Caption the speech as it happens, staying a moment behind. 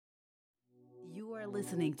are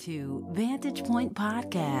listening to Vantage Point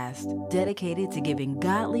Podcast, dedicated to giving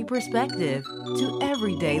godly perspective to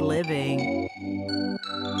everyday living.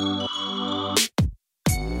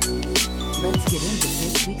 Let's get into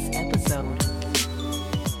this week's episode.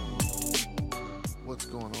 What's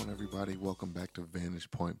going on, everybody? Welcome back to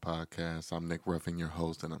Vantage Point Podcast. I'm Nick Ruffin, your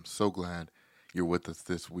host, and I'm so glad you're with us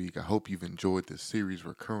this week. I hope you've enjoyed this series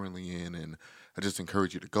we're currently in, and I just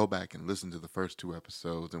encourage you to go back and listen to the first two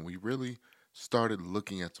episodes. And we really started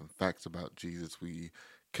looking at some facts about Jesus. We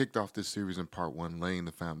kicked off this series in part one, laying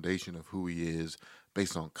the foundation of who he is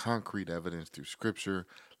based on concrete evidence through Scripture.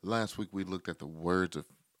 Last week, we looked at the words of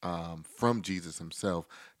from Jesus himself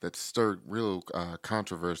that stirred real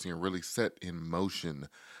controversy and really set in motion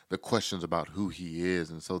the questions about who he is.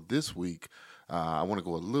 And so this week, I want to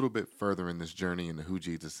go a little bit further in this journey into who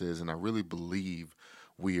Jesus is. And I really believe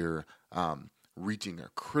we're reaching a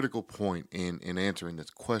critical point in answering this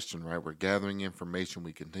question, right? We're gathering information.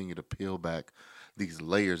 We continue to peel back these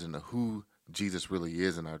layers into who Jesus really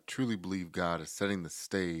is, and I truly believe God is setting the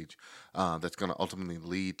stage that's going to ultimately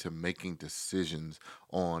lead to making decisions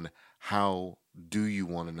on how do you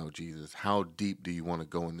want to know Jesus? How deep do you want to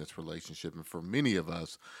go in this relationship? And for many of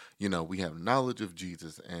us, we have knowledge of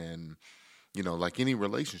Jesus, and like any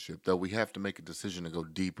relationship, though, we have to make a decision to go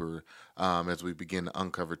deeper as we begin to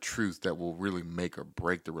uncover truth that will really make or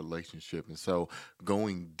break the relationship. And so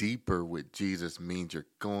going deeper with Jesus means you're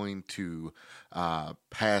going to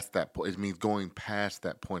past that point. It means going past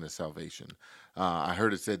that point of salvation. I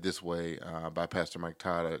heard it said this way by Pastor Mike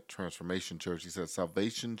Todd at Transformation Church. He said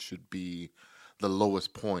salvation should be the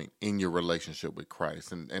lowest point in your relationship with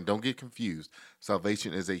Christ. And don't get confused.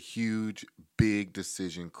 Salvation is a huge, big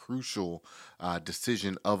decision, crucial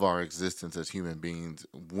decision of our existence as human beings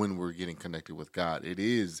when we're getting connected with God. It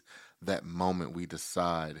is that moment we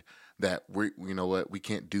decide that we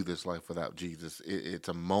can't do this life without Jesus. It's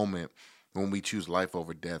a moment when we choose life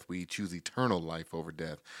over death. We choose eternal life over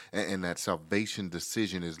death. And that salvation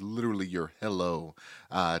decision is literally your hello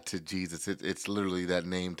to Jesus. It's literally that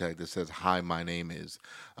name tag that says, "Hi, my name is."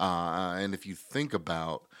 And if you think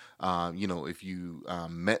about, if you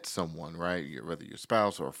met someone, right, whether your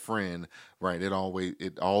spouse or a friend, right, it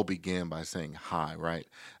all began by saying hi, right?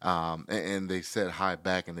 And they said hi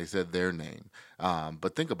back, and they said their name.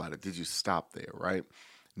 But think about it. Did you stop there, right?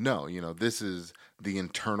 No, this is the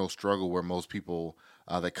internal struggle where most people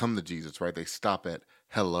that come to Jesus, right, they stop at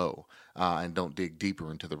hello and don't dig deeper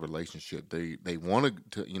into the relationship. They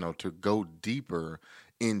want to go deeper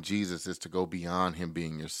in Jesus is to go beyond him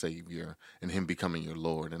being your Savior and him becoming your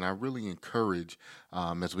Lord. And I really encourage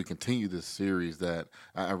as we continue this series that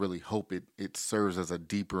I really hope it serves as a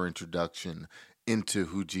deeper introduction into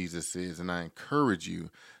who Jesus is. And I encourage you,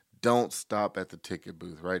 don't stop at the ticket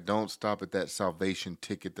booth, right? Don't stop at that salvation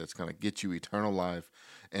ticket that's going to get you eternal life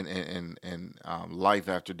and life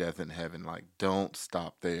after death in heaven. Like, don't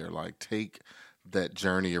stop there. Like, take that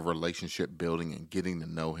journey of relationship building and getting to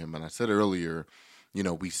know him. And I said earlier,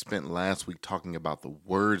 we spent last week talking about the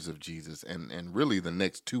words of Jesus, and really the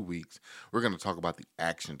next 2 weeks, we're going to talk about the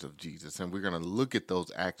actions of Jesus, and we're going to look at those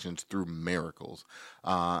actions through miracles.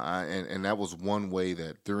 And that was one way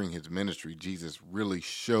that during his ministry, Jesus really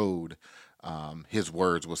showed his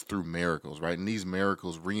words was through miracles, right? And these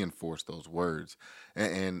miracles reinforced those words.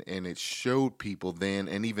 And it showed people then,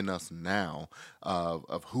 and even us now,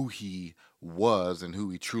 of who he was and who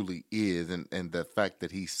he truly is, and the fact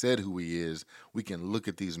that he said who he is, we can look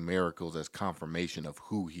at these miracles as confirmation of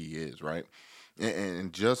who he is, right?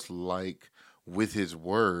 And just like with his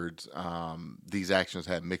words, these actions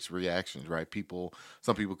had mixed reactions, right?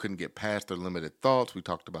 Some people couldn't get past their limited thoughts. We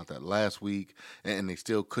talked about that last week, and they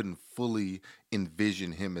still couldn't fully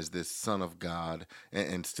envision him as this Son of God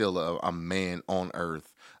and still a man on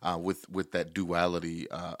earth with that duality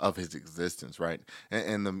of his existence, right?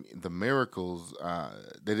 And the miracles,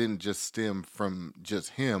 they didn't just stem from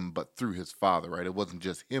just him, but through his Father, right? It wasn't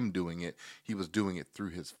just him doing it. He was doing it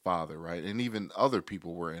through his Father, right? And even other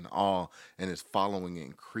people were in awe, and his following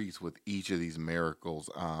increased with each of these miracles.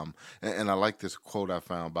 And I like this quote I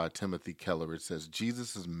found by Timothy Keller. It says,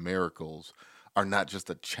 "Jesus' miracles are not just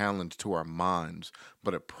a challenge to our minds,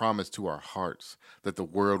 but a promise to our hearts that the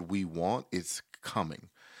world we want is coming."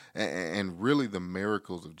 And really, the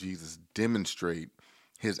miracles of Jesus demonstrate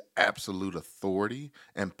his absolute authority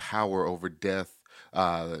and power over death,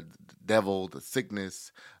 the devil, the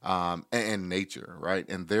sickness, and nature, right?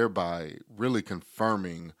 And thereby really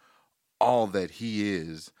confirming all that he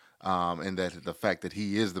is, and that the fact that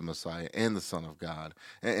he is the Messiah and the Son of God.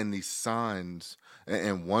 And these signs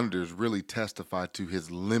and wonders really testify to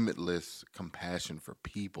his limitless compassion for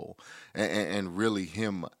people, and really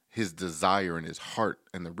him his desire in his heart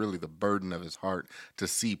and really the burden of his heart to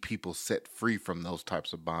see people set free from those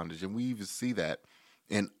types of bondage. And we even see that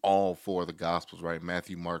in all four of the Gospels, right?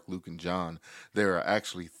 Matthew, Mark, Luke, and John. There are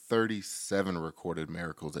actually 37 recorded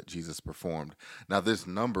miracles that Jesus performed. Now, this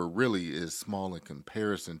number really is small in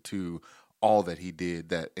comparison to all that he did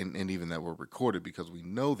that and even that were recorded, because we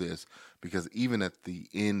know this because even at the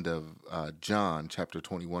end of John chapter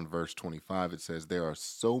 21 verse 25, it says there are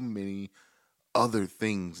so many other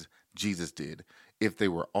things Jesus did. If they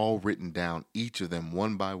were all written down, each of them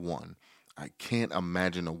one by one, I can't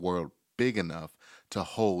imagine a world big enough to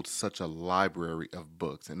hold such a library of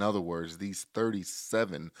books. In other words, these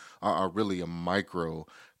 37 are really a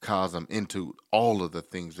microcosm into all of the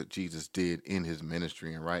things that Jesus did in his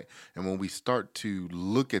ministry. And right. And when we start to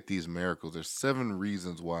look at these miracles, there's several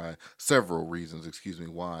reasons, why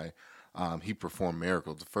he performed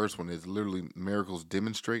miracles. The first one is literally miracles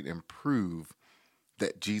demonstrate and prove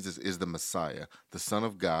that Jesus is the Messiah, the Son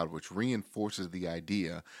of God, which reinforces the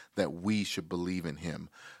idea that we should believe in him.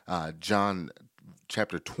 John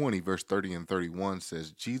chapter 20, verse 30 and 31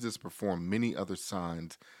 says, Jesus performed many other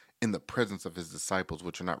signs in the presence of his disciples,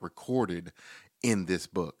 which are not recorded in this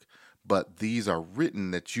book. But these are written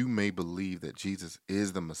that you may believe that Jesus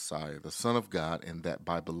is the Messiah, the Son of God, and that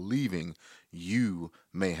by believing you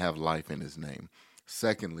may have life in his name.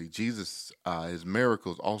 Secondly, Jesus, his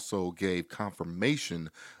miracles also gave confirmation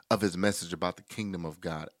of his message about the kingdom of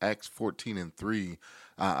God. Acts 14 and 3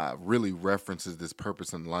 really references this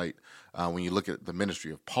purpose and light when you look at the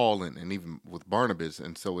ministry of Paul and even with Barnabas.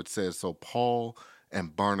 And so it says, so Paul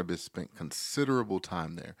and Barnabas spent considerable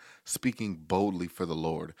time there, speaking boldly for the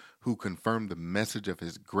Lord, who confirmed the message of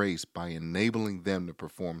his grace by enabling them to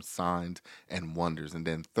perform signs and wonders. And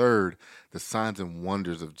then third, the signs and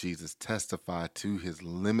wonders of Jesus testify to his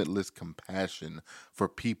limitless compassion for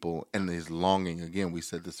people and his longing, again, we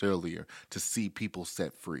said this earlier, to see people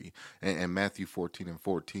set free. And Matthew 14 and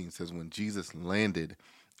 14 says, when Jesus landed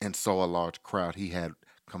and saw a large crowd, he had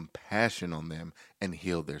compassion on them and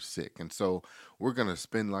heal their sick. And so we're going to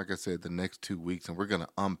spend, like I said, the next 2 weeks, and we're going to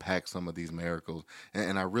unpack some of these miracles.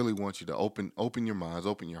 And I really want you to open your minds,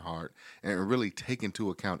 open your heart, and really take into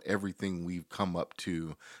account everything we've come up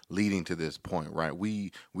to leading to this point, right?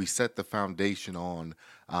 We set the foundation on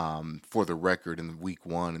for the record in week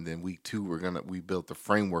 1, and then week 2 we built the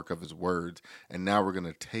framework of his words, and now we're going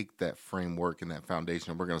to take that framework and that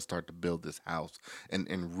foundation, and we're going to start to build this house and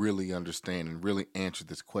really understand and really answer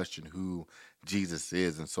this question, who Jesus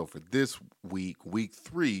is. And so for this week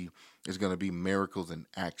 3 is going to be miracles in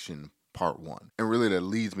action, part 1. And really that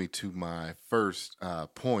leads me to my first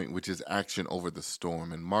point, which is action over the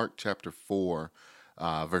storm. In Mark chapter 4,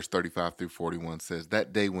 verse 35 through 41 says,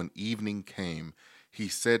 that day when evening came, he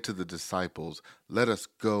said to the disciples, let us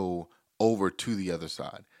go over to the other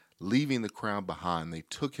side. Leaving the crowd behind, they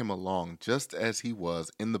took him along just as he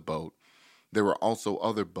was in the boat. There were also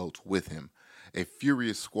other boats with him. A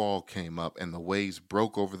furious squall came up, and the waves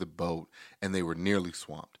broke over the boat, and they were nearly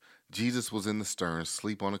swamped. Jesus was in the stern,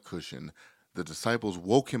 asleep on a cushion. The disciples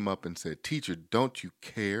woke him up and said, Teacher, don't you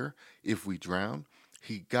care if we drown?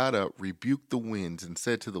 He got up, rebuked the winds, and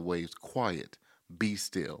said to the waves, Quiet, be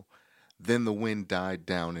still. Then the wind died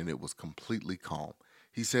down, and it was completely calm.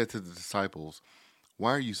 He said to the disciples,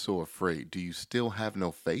 Why are you so afraid? Do you still have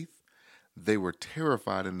no faith? They were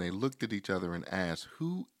terrified, and they looked at each other and asked,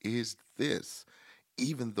 Who is this?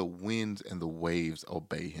 Even the winds and the waves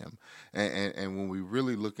obey him. And when we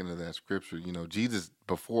really look into that scripture, Jesus,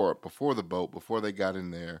 before the boat, before they got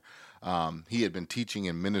in there, he had been teaching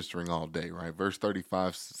and ministering all day, right? Verse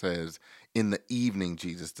 35 says, in the evening,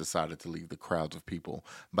 Jesus decided to leave the crowds of people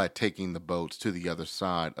by taking the boats to the other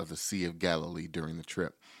side of the Sea of Galilee during the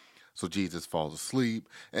trip. So Jesus falls asleep,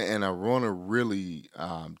 and I want to really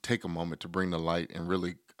take a moment to bring to light and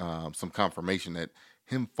really some confirmation that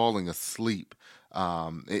him falling asleep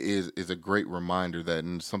is a great reminder that,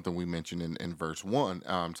 and something we mentioned in verse 1,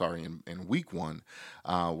 in week 1,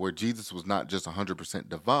 where Jesus was not just 100%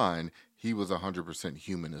 divine, he was 100%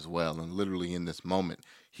 human as well. And literally in this moment,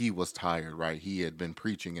 he was tired, right? He had been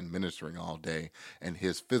preaching and ministering all day, and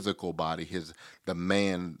his physical body, the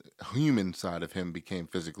man, human side of him became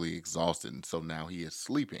physically exhausted. And so now he is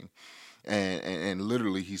sleeping. And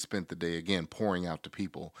literally he spent the day again pouring out to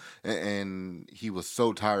people, and he was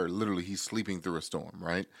so tired, literally he's sleeping through a storm,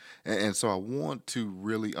 right? And so I want to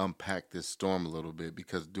really unpack this storm a little bit,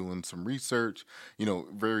 because doing some research,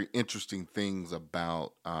 very interesting things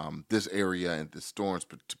about this area and the storms,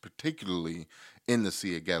 particularly in the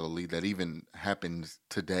Sea of Galilee, that even happens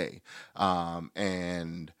today. One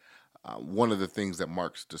of the things that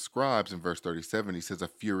Mark describes in verse 37, he says a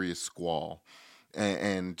furious squall.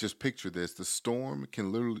 And just picture this: the storm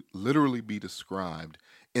can literally be described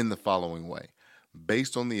in the following way.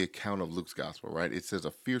 Based on the account of Luke's gospel, right? It says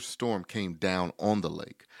a fierce storm came down on the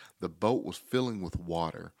lake. The boat was filling with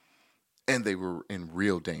water and they were in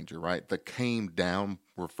real danger, right? The came down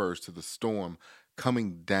refers to the storm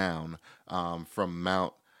coming down from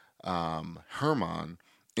Mount Hermon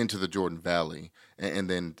into the Jordan Valley, and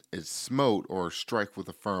then it smote or strike with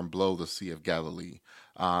a firm blow the Sea of Galilee.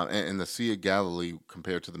 And the Sea of Galilee,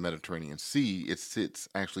 compared to the Mediterranean Sea, it sits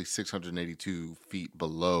actually 682 feet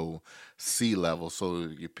below sea level. So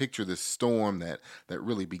you picture this storm that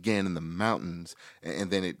really began in the mountains, and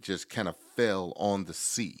then it just kind of fell on the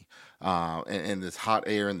sea. And this hot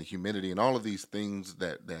air and the humidity and all of these things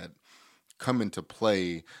that come into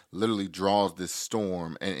play literally draws this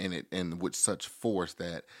storm and with such force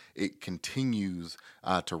that it continues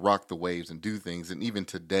to rock the waves and do things. And even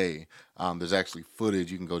today, there's actually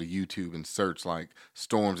footage. You can go to YouTube and search like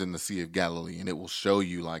storms in the Sea of Galilee, and it will show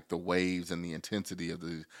you like the waves and the intensity of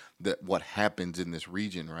what happens in this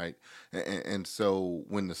region, right? And so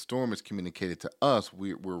when the storm is communicated to us,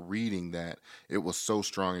 we're reading that it was so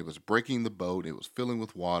strong, it was breaking the boat, it was filling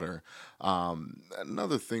with water.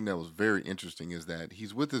 Another thing that was very interesting is that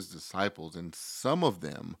he's with his disciples, and some of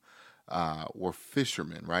them were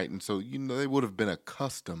fishermen, right? And so, they would have been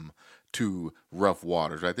accustomed to rough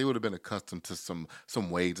waters, right? They would have been accustomed to some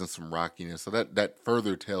waves and some rockiness. So that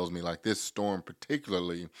further tells me like this storm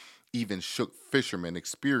particularly even shook fishermen,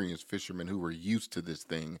 experienced fishermen who were used to this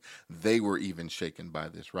thing. They were even shaken by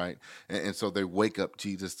this, right? And so they wake up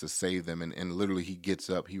Jesus to save them. And literally he gets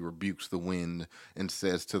up, he rebukes the wind and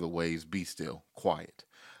says to the waves, "Be still, quiet."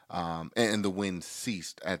 And the wind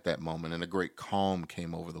ceased at that moment, and a great calm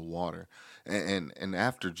came over the water. And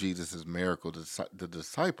after Jesus' miracle, the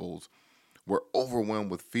disciples were overwhelmed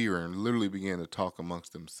with fear and literally began to talk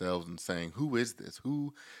amongst themselves and saying, "Who is this?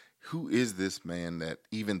 Who is this man that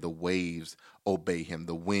even the waves obey him,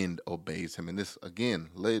 the wind obeys him?" And this again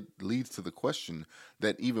leads to the question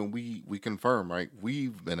that even we confirm, right?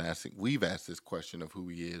 We've asked this question of who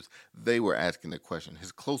he is. They were asking the question.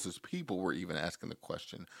 His closest people were even asking the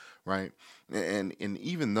question, right? And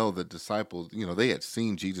even though the disciples, they had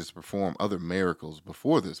seen Jesus perform other miracles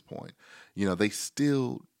before this point, they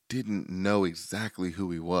still didn't know exactly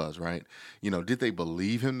who he was, right? Did they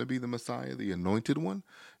believe him to be the Messiah, the anointed one?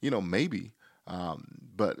 Maybe.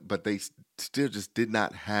 But they still just did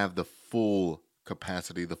not have the full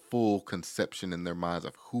capacity, the full conception in their minds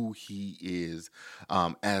of who he is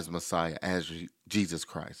as Messiah, as Jesus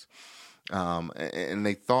Christ. And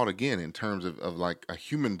they thought again in terms of like a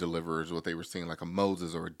human deliverer is what they were seeing, like a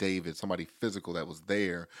Moses or a David, somebody physical that was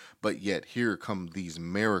there. But yet here come these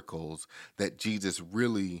miracles that Jesus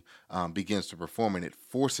really begins to perform, and it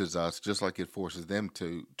forces us, just like it forces them,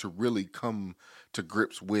 to really come to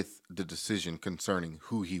grips with the decision concerning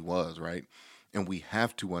who he was, right? And we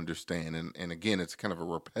have to understand, and again, it's kind of a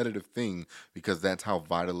repetitive thing because that's how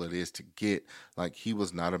vital it is to get, like, he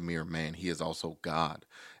was not a mere man, he is also God.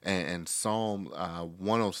 And Psalm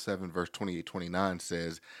 107 verse 28-29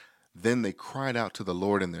 says, "Then they cried out to the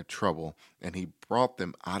Lord in their trouble, and he brought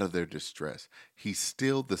them out of their distress. He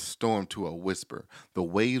stilled the storm to a whisper. The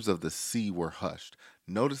waves of the sea were hushed."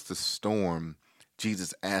 Notice the storm.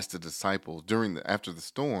 Jesus asked the disciples after the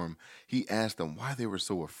storm, he asked them why they were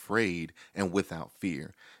so afraid and without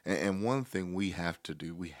fear. And one thing we have to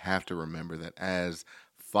do, we have to remember that as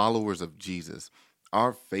followers of Jesus,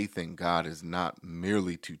 our faith in God is not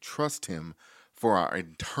merely to trust him for our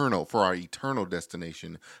eternal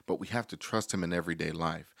destination, but we have to trust him in everyday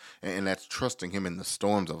life. And that's trusting him in the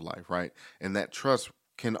storms of life, right? And that trust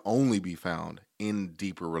can only be found in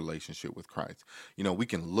deeper relationship with Christ. We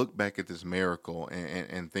can look back at this miracle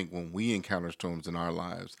and think when we encounter storms in our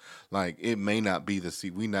lives, like it may not be the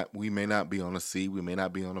sea. We may not be on a sea, we may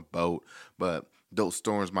not be on a boat, but those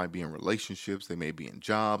storms might be in relationships, they may be in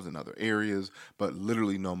jobs and other areas, but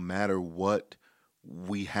literally no matter what,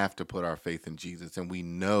 we have to put our faith in Jesus, and we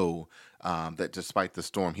know that despite the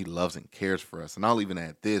storm, he loves and cares for us. And I'll even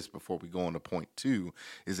add this before we go on to point 2,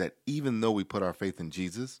 is that even though we put our faith in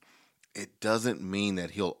Jesus, it doesn't mean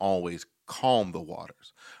that he'll always calm the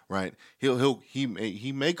waters, right? He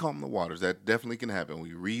may calm the waters. That definitely can happen.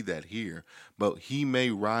 We read that here, but he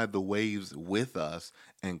may ride the waves with us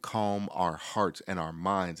and calm our hearts and our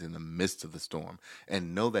minds in the midst of the storm.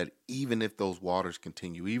 And know that even if those waters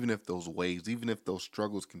continue, even if those waves, even if those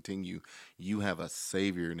struggles continue, you have a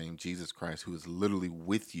Savior named Jesus Christ who is literally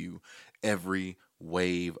with you every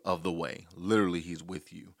wave of the way. Literally, he's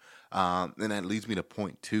with you. And that leads me to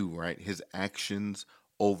point 2, right? His actions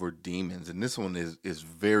over demons. And this one is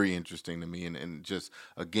very interesting to me. And just,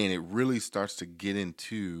 again, it really starts to get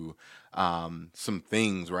into some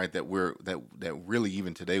things, right, that really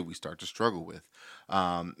even today we start to struggle with.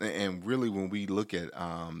 And really when we look at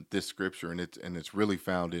this scripture, and it's really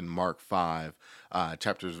found in Mark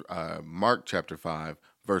chapter 5,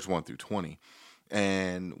 verse 1 through 20.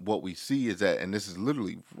 And what we see is that, and this is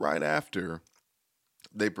literally right after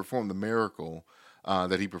they perform the miracle,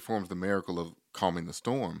 that he performs the miracle of calming the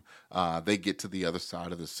storm. They get to the other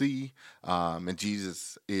side of the sea, and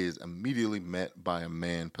Jesus is immediately met by a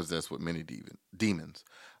man possessed with many demons.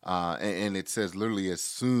 And it says literally as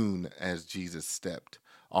soon as Jesus stepped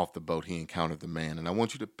off the boat, he encountered the man. And I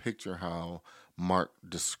want you to picture how Mark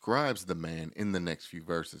describes the man in the next few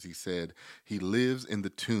verses. He said he lives in the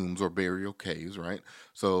tombs or burial caves, right?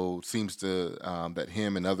 So it seems to that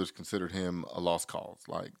him and others considered him a lost cause.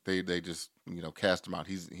 Like they just cast him out.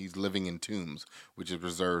 He's living in tombs, which is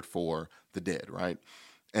reserved for the dead, right?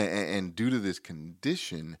 And due to this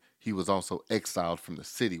condition, he was also exiled from the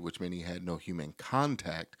city, which meant he had no human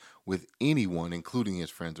contact with anyone, including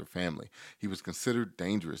his friends or family. He was considered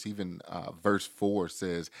dangerous. Even verse 4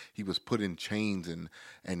 says he was put in chains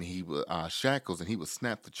and he was shackles, and he would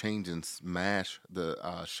snap the chains and smash the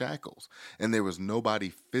shackles. And there was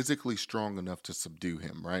nobody physically strong enough to subdue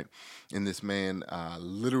him, right? And this man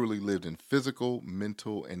literally lived in physical,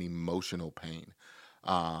 mental, and emotional pain.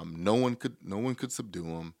 No one could subdue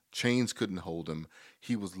him. Chains couldn't hold him.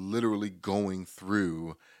 He was literally going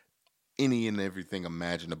through any and everything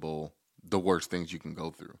imaginable, the worst things you can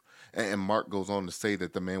go through. And Mark goes on to say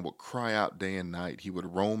that the man would cry out day and night. He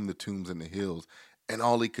would roam the tombs and the hills, and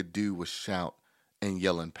all he could do was shout and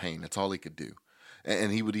yell in pain. That's all he could do.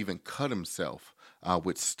 And he would even cut himself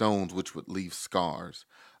with stones, which would leave scars.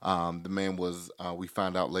 The man was, we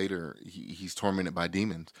find out later, he's tormented by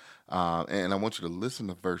demons. And I want you to listen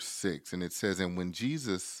to verse 6. And it says, and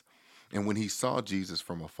when he saw Jesus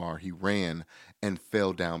from afar, he ran and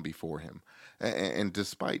fell down before him. And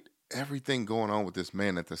despite everything going on with this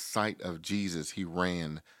man, at the sight of Jesus, he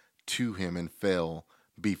ran to him and fell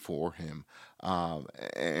before him.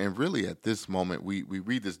 And really at this moment, we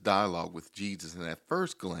read this dialogue with Jesus, and at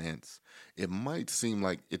first glance, it might seem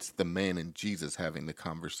like it's the man and Jesus having the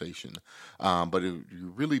conversation. But if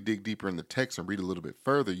you really dig deeper in the text and read a little bit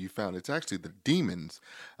further, you found it's actually the demons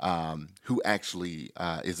who actually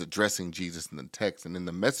is addressing Jesus in the text. And in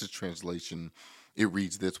the Message translation, it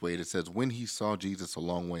reads this way. It says, when he saw Jesus a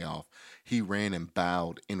long way off, he ran and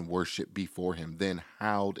bowed in worship before him, then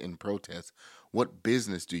howled in protest. What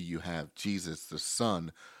business do you have, Jesus, the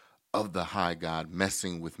Son of the high God,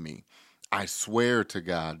 messing with me? I swear to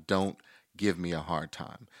God, don't give me a hard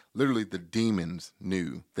time. Literally, the demons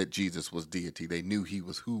knew that Jesus was deity. They knew he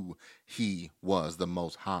was who he was, the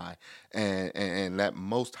Most High. And that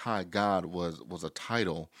Most High God was a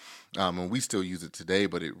title, and we still use it today,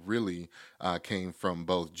 but it really came from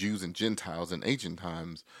both Jews and Gentiles in ancient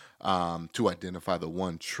times to identify the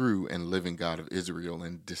one true and living God of Israel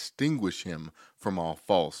and distinguish him from all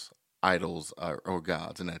false idols or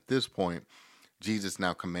gods. And at this point, Jesus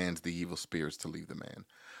now commands the evil spirits to leave the man.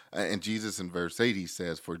 And Jesus in verse 8, he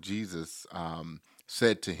says, for Jesus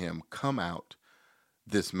said to him, come out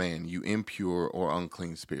this man, you impure or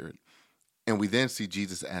unclean spirit. And we then see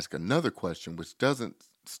Jesus ask another question, which doesn't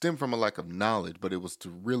stem from a lack of knowledge, but it was to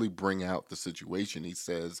really bring out the situation. He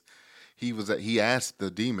says, he asked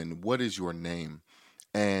the demon, what is your name?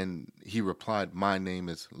 And he replied, my name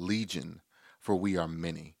is Legion, for we are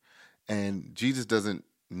many. And Jesus doesn't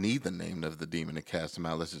need the name of the demon to cast him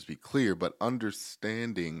out, let's just be clear, but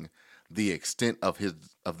understanding the extent of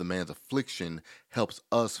the man's affliction helps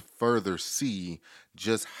us further see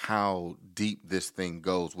just how deep this thing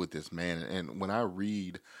goes with this man. And when I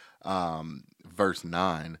read verse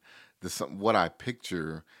 9, what I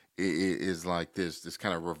picture is like this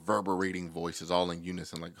kind of reverberating voices all in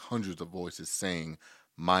unison, like hundreds of voices saying,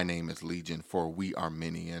 my name is Legion, for we are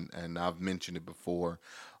many. And I've mentioned it before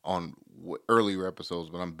on earlier episodes,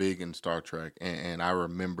 but I'm big in Star Trek, and I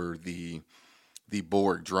remember the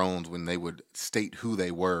Borg drones when they would state who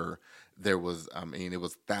they were. There was, it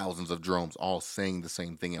was thousands of drones all saying the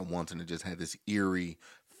same thing at once, and it just had this eerie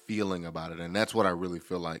feeling about it. And that's what I really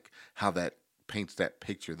feel like, how that paints that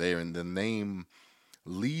picture there. And the name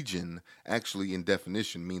Legion actually in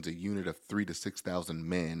definition means a unit of 3,000 to 6,000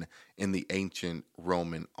 men in the ancient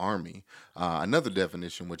Roman army. Another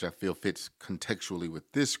definition, which I feel fits contextually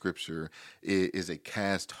with this scripture, is a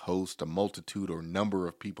cast host, a multitude or number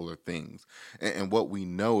of people or things. And what we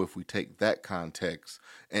know, if we take that context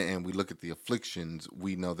and we look at the afflictions,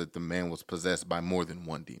 we know that the man was possessed by more than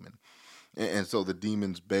one demon. And so the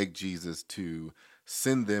demons begged Jesus to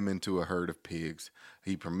send them into a herd of pigs.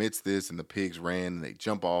 He permits this, and the pigs ran, and they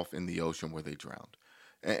jump off in the ocean where they drowned.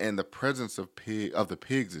 And the presence of the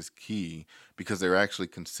pigs is key because they're actually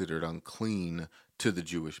considered unclean to the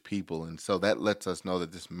Jewish people. And so that lets us know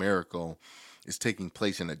that this miracle is taking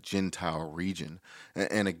place in a Gentile region.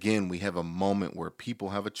 And again, we have a moment where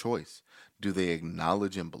people have a choice. Do they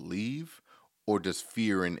acknowledge and believe, or does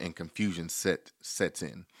fear and confusion sets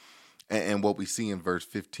in? And what we see in verse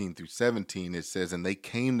 15 through 17, it says, "And they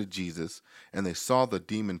came to Jesus, and they saw the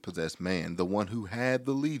demon-possessed man, the one who had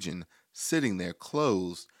the legion, sitting there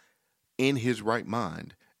clothed in his right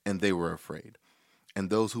mind, and they were afraid. And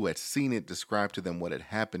those who had seen it described to them what had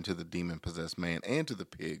happened to the demon-possessed man and to the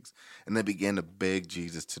pigs, and they began to beg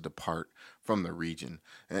Jesus to depart from the region."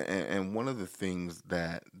 And one of the things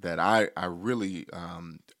that I really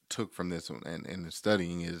took from this and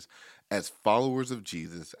studying is, as followers of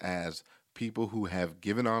Jesus, as people who have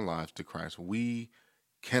given our lives to Christ, we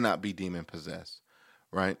cannot be demon-possessed,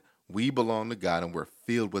 right? We belong to God, and we're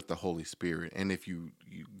filled with the Holy Spirit. And if you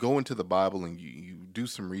go into the Bible and you do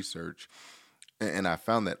some research, and I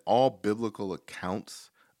found that all biblical accounts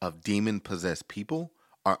of demon-possessed people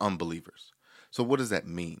are unbelievers. So what does that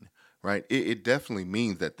mean, right? It definitely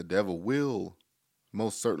means that the devil will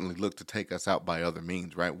most certainly look to take us out by other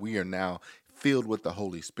means, right? We are now filled with the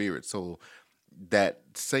Holy Spirit. So that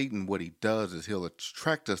Satan, what he does is he'll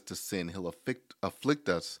attract us to sin. He'll afflict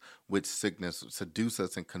us with sickness, seduce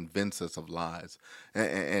us, and convince us of lies.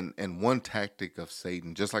 And one tactic of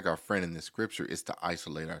Satan, just like our friend in this scripture, is to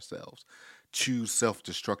isolate ourselves, choose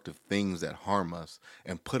self-destructive things that harm us,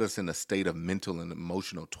 and put us in a state of mental and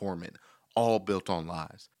emotional torment, all built on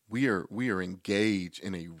lies. We are engaged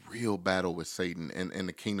in a real battle with Satan and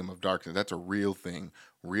the kingdom of darkness. That's a real thing,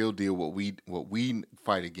 real deal. What we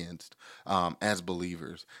fight against as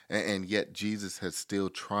believers, and yet Jesus has still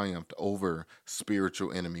triumphed over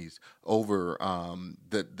spiritual enemies, over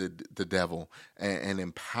the devil, and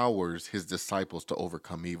empowers his disciples to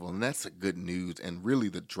overcome evil. And that's the good news, and really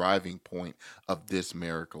the driving point of this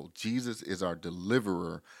miracle. Jesus is our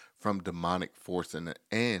deliverer from demonic force,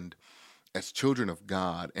 and as children of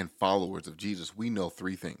God and followers of Jesus, we know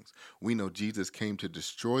three things. We know Jesus came to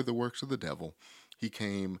destroy the works of the devil. He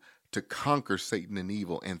came to conquer Satan and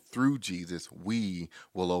evil. And through Jesus, we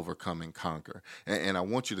will overcome and conquer. And I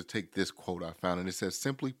want you to take this quote I found, and it says,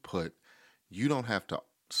 "Simply put, you don't have to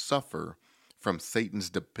suffer from Satan's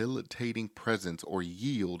debilitating presence or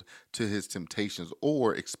yield to his temptations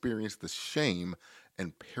or experience the shame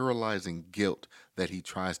and paralyzing guilt that he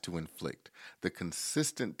tries to inflict. The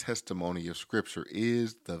consistent testimony of Scripture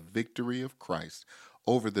is the victory of Christ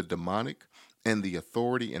over the demonic and the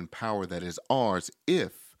authority and power that is ours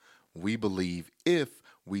if we believe, if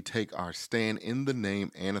we take our stand in the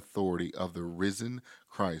name and authority of the risen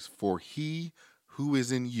Christ. For he who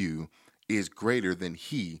is in you is greater than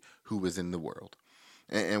he who is in the world."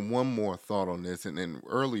 And one more thought on this, and then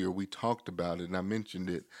earlier we talked about it, and I mentioned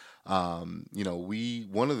it.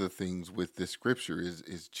 One of the things with this scripture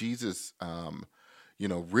is Jesus,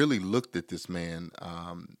 really looked at this man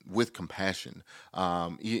with compassion,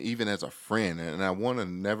 even as a friend. And I want to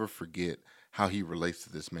never forget how he relates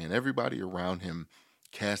to this man. Everybody around him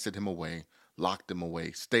casted him away, locked him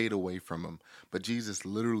away, stayed away from him. But Jesus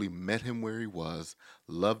literally met him where he was,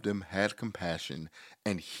 loved him, had compassion,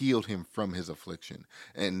 and healed him from his affliction.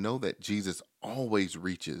 And know that Jesus always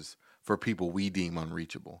reaches for people we deem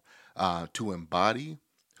unreachable. To embody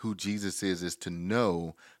who Jesus is to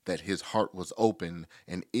know that his heart was open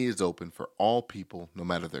and is open for all people, no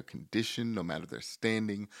matter their condition, no matter their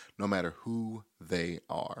standing, no matter who they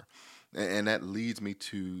are. And that leads me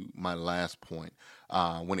to my last point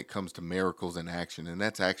when it comes to miracles in action, and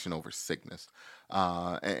that's action over sickness.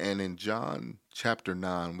 And in John chapter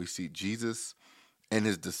 9, we see Jesus and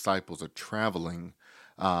his disciples are traveling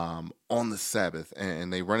on the Sabbath,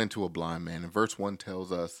 and they run into a blind man. And verse 1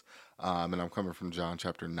 tells us, and I'm coming from John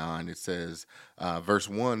chapter 9, it says, verse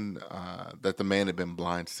 1, that the man had been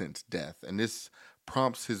blind since death. And this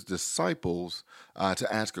prompts his disciples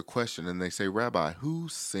to ask a question, and they say, "Rabbi, who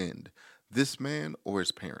sinned, this man or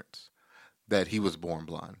his parents, that he was born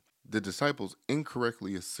blind?" The disciples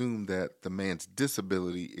incorrectly assume that the man's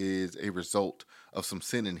disability is a result of some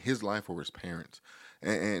sin in his life or his parents.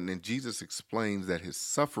 And Jesus explains that his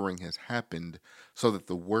suffering has happened so that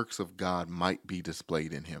the works of God might be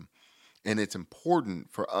displayed in him. And it's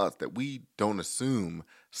important for us that we don't assume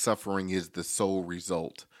suffering is the sole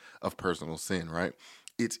result of personal sin, right?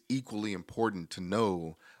 It's equally important to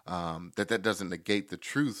know that doesn't negate the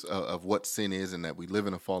truth of what sin is and that we live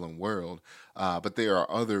in a fallen world. But there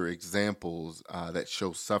are other examples that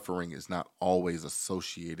show suffering is not always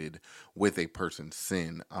associated with a person's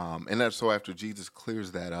sin. So after Jesus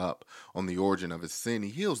clears that up on the origin of his sin, he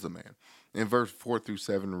heals the man. In verse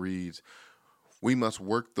 4-7 reads, "We must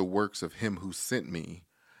work the works of him who sent me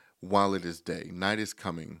while it is day. Night is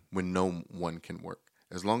coming when no one can work.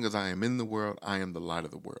 As long as I am in the world, I am the light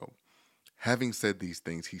of the world." Having said these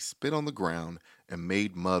things, he spit on the ground and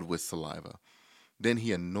made mud with saliva. Then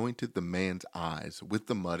he anointed the man's eyes with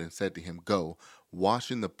the mud and said to him, "Go, wash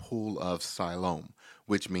in the pool of Siloam,"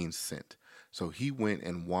 which means sent. So he went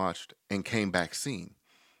and washed and came back seeing.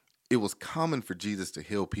 It was common for Jesus to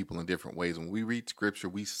heal people in different ways. When we read scripture,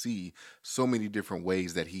 we see so many different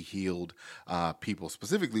ways that he healed people,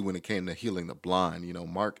 specifically when it came to healing the blind.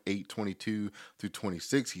 Mark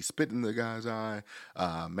 8:22-26, he spit in the guy's eye.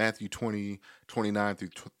 Matthew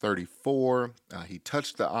 20:29-34, he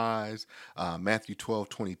touched the eyes. Matthew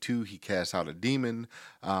 12:22, he cast out a demon.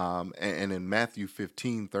 And in Matthew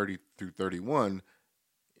 15:30-31,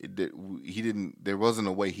 there wasn't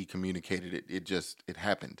a way he communicated it. It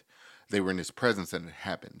happened. They were in his presence and it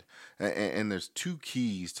happened. And there's two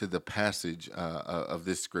keys to the passage of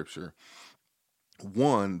this scripture.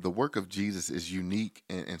 One, the work of Jesus is unique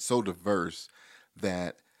and so diverse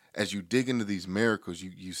that as you dig into these miracles,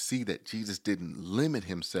 you see that Jesus didn't limit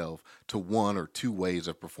himself to one or two ways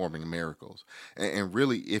of performing miracles. And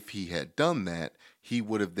really, if he had done that, he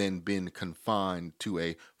would have then been confined to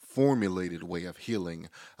a formulated way of healing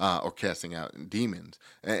or casting out demons.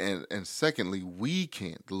 And secondly, we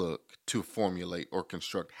can't look to formulate or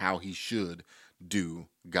construct how he should do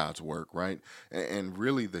God's work, right? And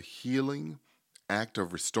really, the healing act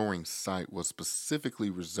of restoring sight was specifically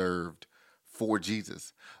reserved for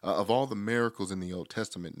Jesus. Of all the miracles in the Old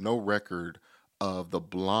Testament, no record of the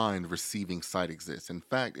blind receiving sight exists. In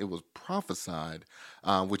fact, it was prophesied,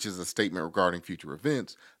 which is a statement regarding future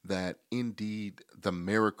events, that indeed the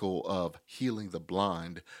miracle of healing the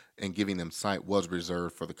blind and giving them sight was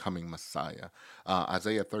reserved for the coming Messiah.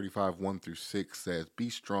 Isaiah 35:1-6 says, "Be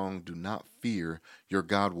strong, do not fear, your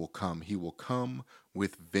God will come. He will come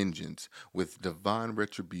with vengeance, with divine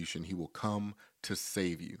retribution. He will come to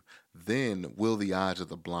save you. Then will the eyes of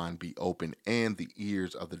the blind be opened and the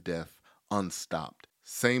ears of the deaf unstopped."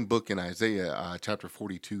 Same book in Isaiah, chapter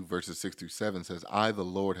 42, verses 6-7 says, "I, the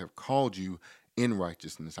Lord, have called you in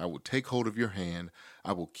righteousness. I will take hold of your hand.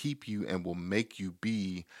 I will keep you and will make you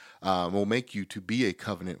to be a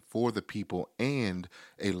covenant for the people and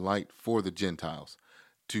a light for the Gentiles,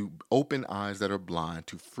 to open eyes that are blind,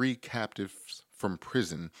 to free captives from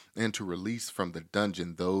prison, and to release from the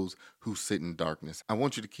dungeon those who sit in darkness." I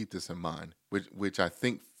want you to keep this in mind, which I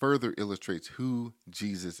think further illustrates who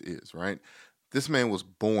Jesus is, right? This man was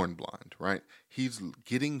born blind, right? He's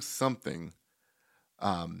getting something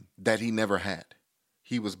that he never had.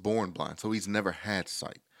 He was born blind, so he's never had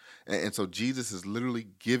sight. And so Jesus is literally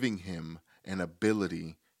giving him an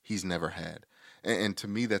ability he's never had. And to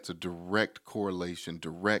me, that's a direct correlation,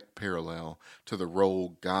 direct parallel to the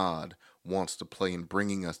role God wants to play in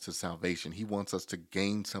bringing us to salvation. He wants us to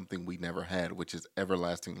gain something we never had, which is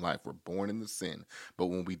everlasting life. We're born in the sin, but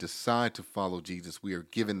when we decide to follow Jesus, we are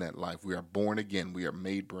given that life. We are born again. We are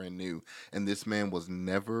made brand new. And this man was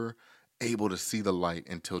never able to see the light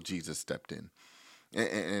until Jesus stepped in.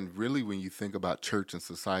 And really, when you think about church and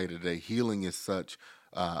society today, healing is such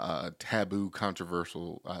a taboo,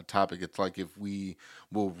 controversial topic. It's like if we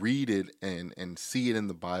will read it and see it in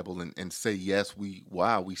the Bible and say, yes, we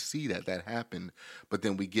see that happened. But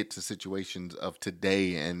then we get to situations of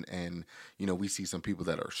today and we see some people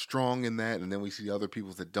that are strong in that. And then we see other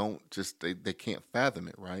people that don't, they can't fathom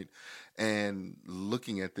it, right? And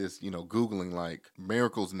looking at this, Googling like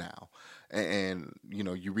miracles now. And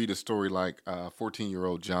you read a story like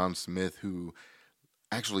 14-year-old John Smith, who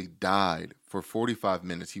actually died for 45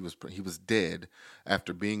 minutes. He was dead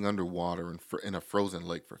after being underwater in a frozen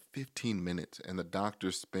lake for 15 minutes, and the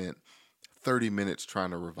doctors spent 30 minutes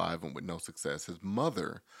trying to revive him with no success. His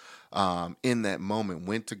mother, in that moment,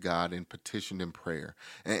 went to God and petitioned in prayer.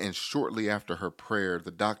 And shortly after her prayer,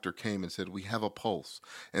 the doctor came and said, "We have a pulse."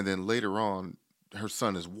 And then later on, her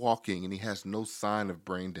son is walking and he has no sign of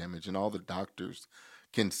brain damage, and all the doctors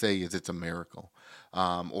can say is it's a miracle.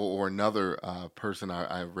 Or another person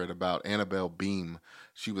I read about, Annabelle Beam,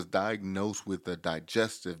 she was diagnosed with a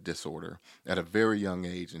digestive disorder at a very young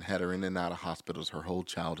age and had her in and out of hospitals her whole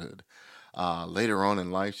childhood. Later on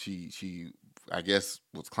in life, she I guess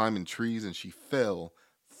was climbing trees and she fell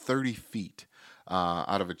 30 feet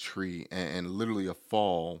out of a tree, and literally a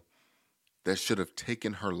fall that should have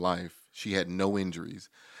taken her life. She had no injuries.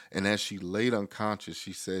 And as she laid unconscious,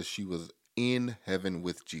 she says she was in heaven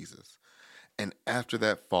with Jesus. And after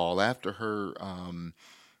that fall, after her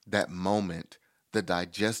that moment, the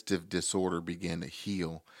digestive disorder began to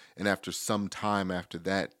heal. And after some time after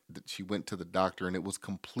that, she went to the doctor and it was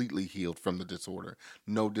completely healed from the disorder.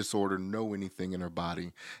 No disorder, no anything in her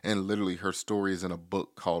body. And literally her story is in a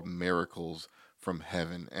book called Miracles from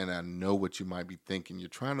Heaven. And I know what you might be thinking. You're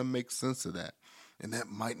trying to make sense of that. And that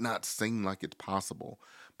might not seem like it's possible.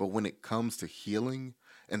 But when it comes to healing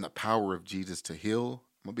and the power of Jesus to heal,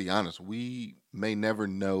 I'm going to be honest, we may never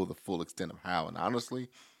know the full extent of how. And honestly,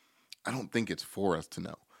 I don't think it's for us to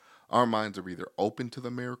know. Our minds are either open to the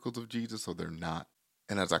miracles of Jesus or they're not.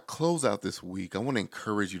 And as I close out this week, I want to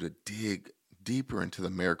encourage you to dig deeper into the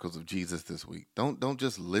miracles of Jesus this week. Don't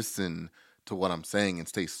just listen to what I'm saying and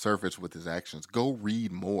stay surface with his actions. Go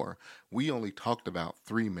read more. We only talked about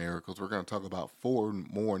 3 miracles. We're going to talk about 4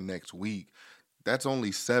 more next week. That's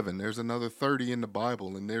only 7. There's another 30 in the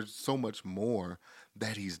Bible, and there's so much more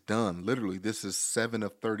that he's done. Literally, this is 7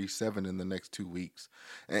 of 37 in the next 2 weeks.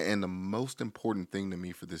 And the most important thing to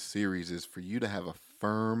me for this series is for you to have a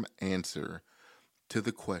firm answer to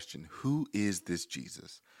the question, who is this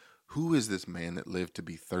Jesus? Who is this man that lived to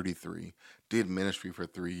be 33, did ministry for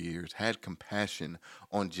 3 years, had compassion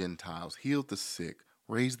on Gentiles, healed the sick,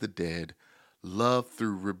 raised the dead, loved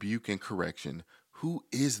through rebuke and correction? Who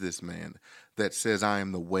is this man that says, I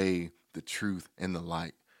am the way, the truth, and the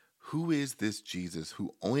light? Who is this Jesus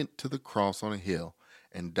who went to the cross on a hill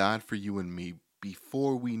and died for you and me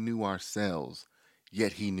before we knew ourselves,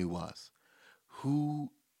 yet he knew us?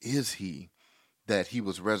 Who is he that he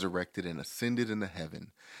was resurrected and ascended into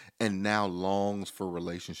heaven and now longs for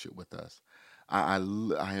relationship with us? I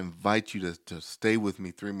invite you to stay with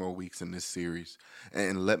me 3 more weeks in this series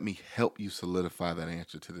and let me help you solidify that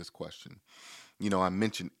answer to this question. You know, I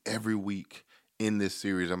mentioned every week in this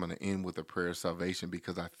series, I'm going to end with a prayer of salvation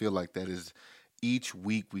because I feel like that is each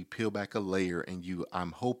week we peel back a layer and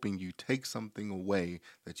I'm hoping you take something away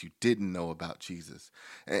that you didn't know about Jesus.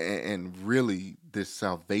 And really this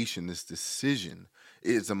salvation, this decision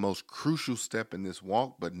is the most crucial step in this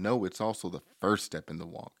walk, but no, it's also the first step in the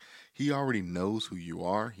walk. He already knows who you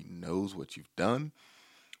are. He knows what you've done,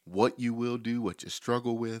 what you will do, what you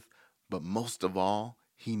struggle with, but most of all,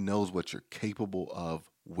 he knows what you're capable of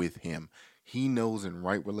with him. He knows in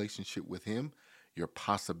right relationship with him, your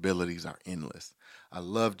possibilities are endless. I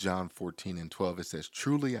love John 14:12. It says,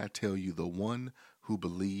 truly I tell you, the one who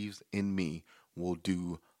believes in me will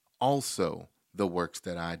do also the works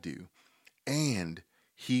that I do. And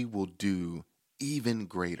he will do even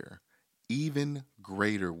greater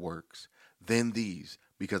works than these,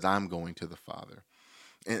 because I'm going to the Father.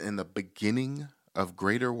 And the beginning of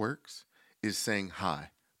greater works is saying,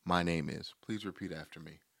 hi, my name is. Please repeat after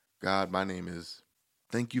me. God, my name is.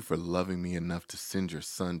 Thank you for loving me enough to send your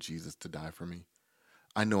son, Jesus, to die for me.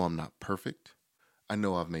 I know I'm not perfect. I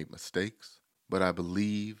know I've made mistakes, but I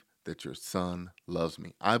believe that your son loves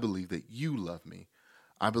me. I believe that you love me.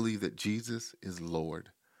 I believe that Jesus is Lord.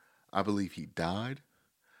 I believe he died.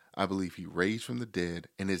 I believe he raised from the dead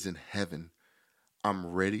and is in heaven. I'm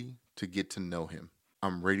ready to get to know him.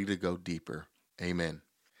 I'm ready to go deeper. Amen.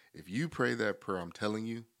 If you pray that prayer, I'm telling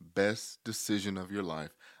you, best decision of your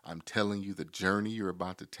life. I'm telling you, the journey you're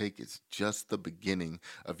about to take is just the beginning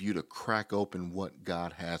of you to crack open what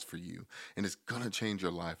God has for you. And it's going to change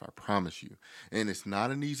your life, I promise you. And it's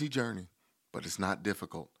not an easy journey, but it's not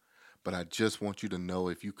difficult. But I just want you to know,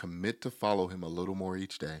 if you commit to follow him a little more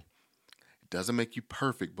each day, it doesn't make you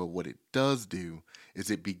perfect, but what it does do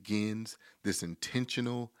is it begins this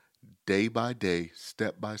intentional, day-by-day,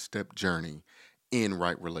 step-by-step journey in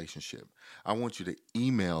right relationship. I want you to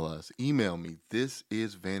email me,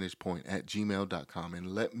 thisisvantagepoint@gmail.com,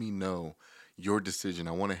 and let me know your decision.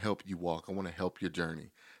 I want to help you walk. I want to help your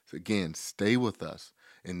journey. So again, stay with us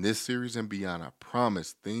in this series and beyond. I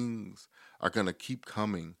promise things are going to keep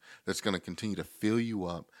coming that's going to continue to fill you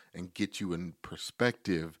up and get you in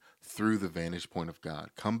perspective through the vantage point of God.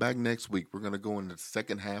 Come back next week. We're going to go into the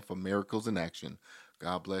second half of Miracles in Action.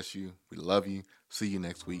 God bless you. We love you. See you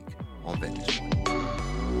next week on Vantage Point.